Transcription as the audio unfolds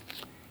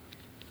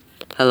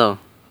Hello,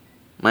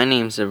 my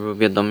name is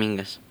Rubio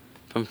Dominguez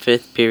from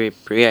 5th period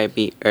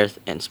Pre-IB Earth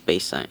and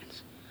Space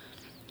Science.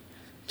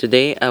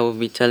 Today I will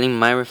be telling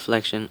my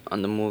reflection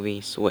on the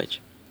movie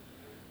Switch.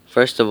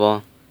 First of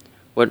all,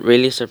 what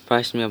really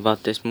surprised me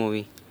about this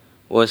movie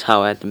was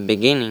how at the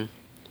beginning,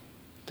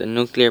 the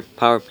nuclear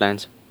power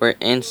plants were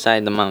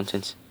inside the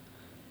mountains.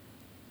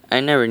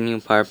 I never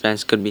knew power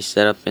plants could be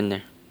set up in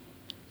there.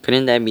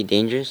 Couldn't that be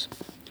dangerous?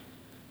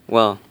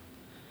 Well,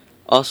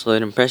 also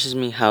it impresses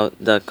me how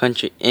the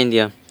country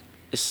India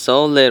is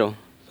so little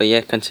but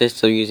yet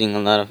consists of using a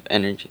lot of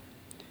energy.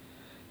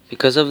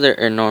 Because of their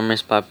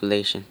enormous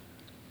population,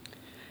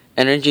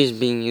 energy is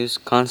being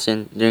used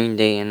constant during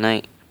day and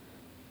night.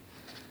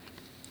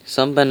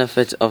 Some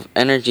benefits of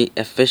energy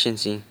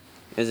efficiency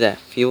is that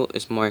fuel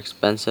is more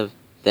expensive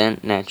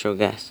than natural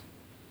gas.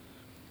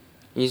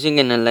 Using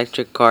an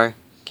electric car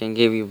can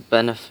give you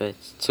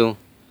benefits too.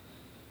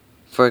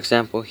 For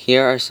example,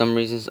 here are some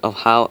reasons of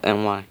how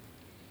and why.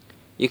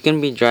 You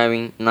can be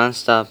driving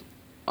non-stop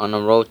on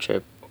a road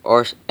trip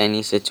or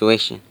any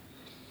situation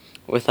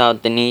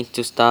without the need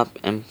to stop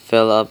and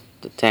fill up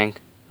the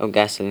tank of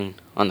gasoline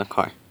on the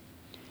car.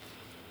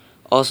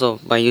 Also,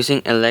 by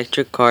using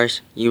electric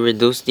cars, you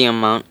reduce the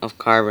amount of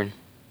carbon.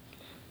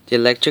 The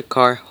electric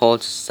car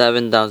holds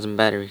 7,000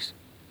 batteries.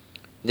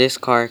 This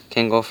car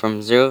can go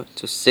from 0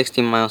 to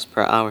 60 miles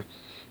per hour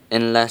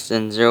in less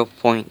than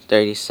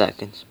 0.30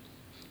 seconds.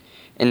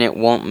 And it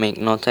won't make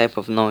no type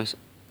of noise,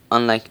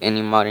 unlike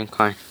any modern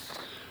car.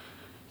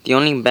 The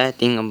only bad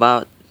thing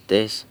about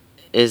this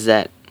is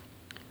that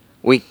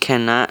we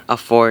cannot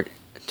afford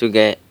to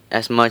get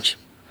as much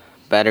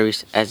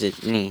batteries as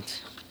it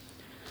needs.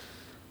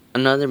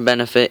 Another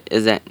benefit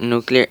is that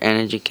nuclear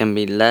energy can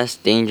be less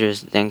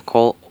dangerous than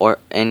coal or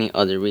any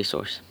other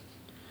resource.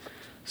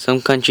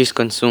 Some countries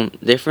consume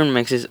different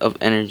mixes of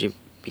energy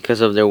because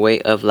of their way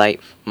of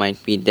life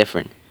might be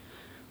different.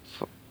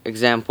 For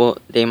example,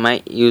 they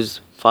might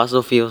use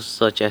fossil fuels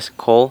such as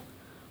coal,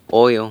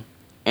 oil,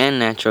 and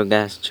natural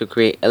gas to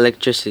create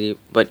electricity,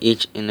 but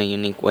each in a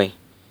unique way.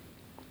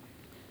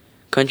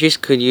 Countries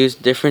could use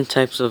different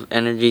types of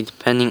energy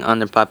depending on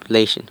their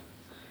population.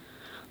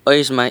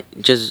 Others might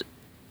just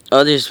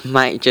Others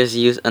might just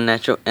use a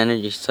natural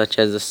energy such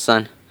as the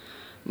sun.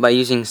 By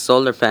using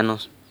solar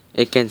panels,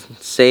 it can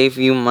save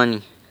you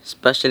money,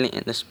 especially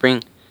in the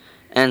spring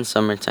and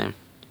summertime.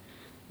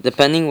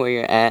 Depending where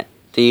you're at,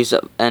 the use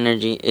of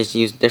energy is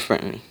used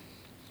differently.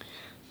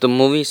 The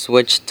movie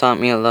Switch taught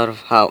me a lot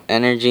of how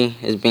energy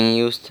is being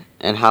used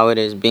and how it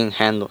is being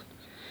handled.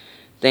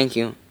 Thank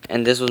you,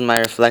 and this was my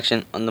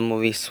reflection on the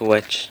movie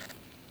Switch.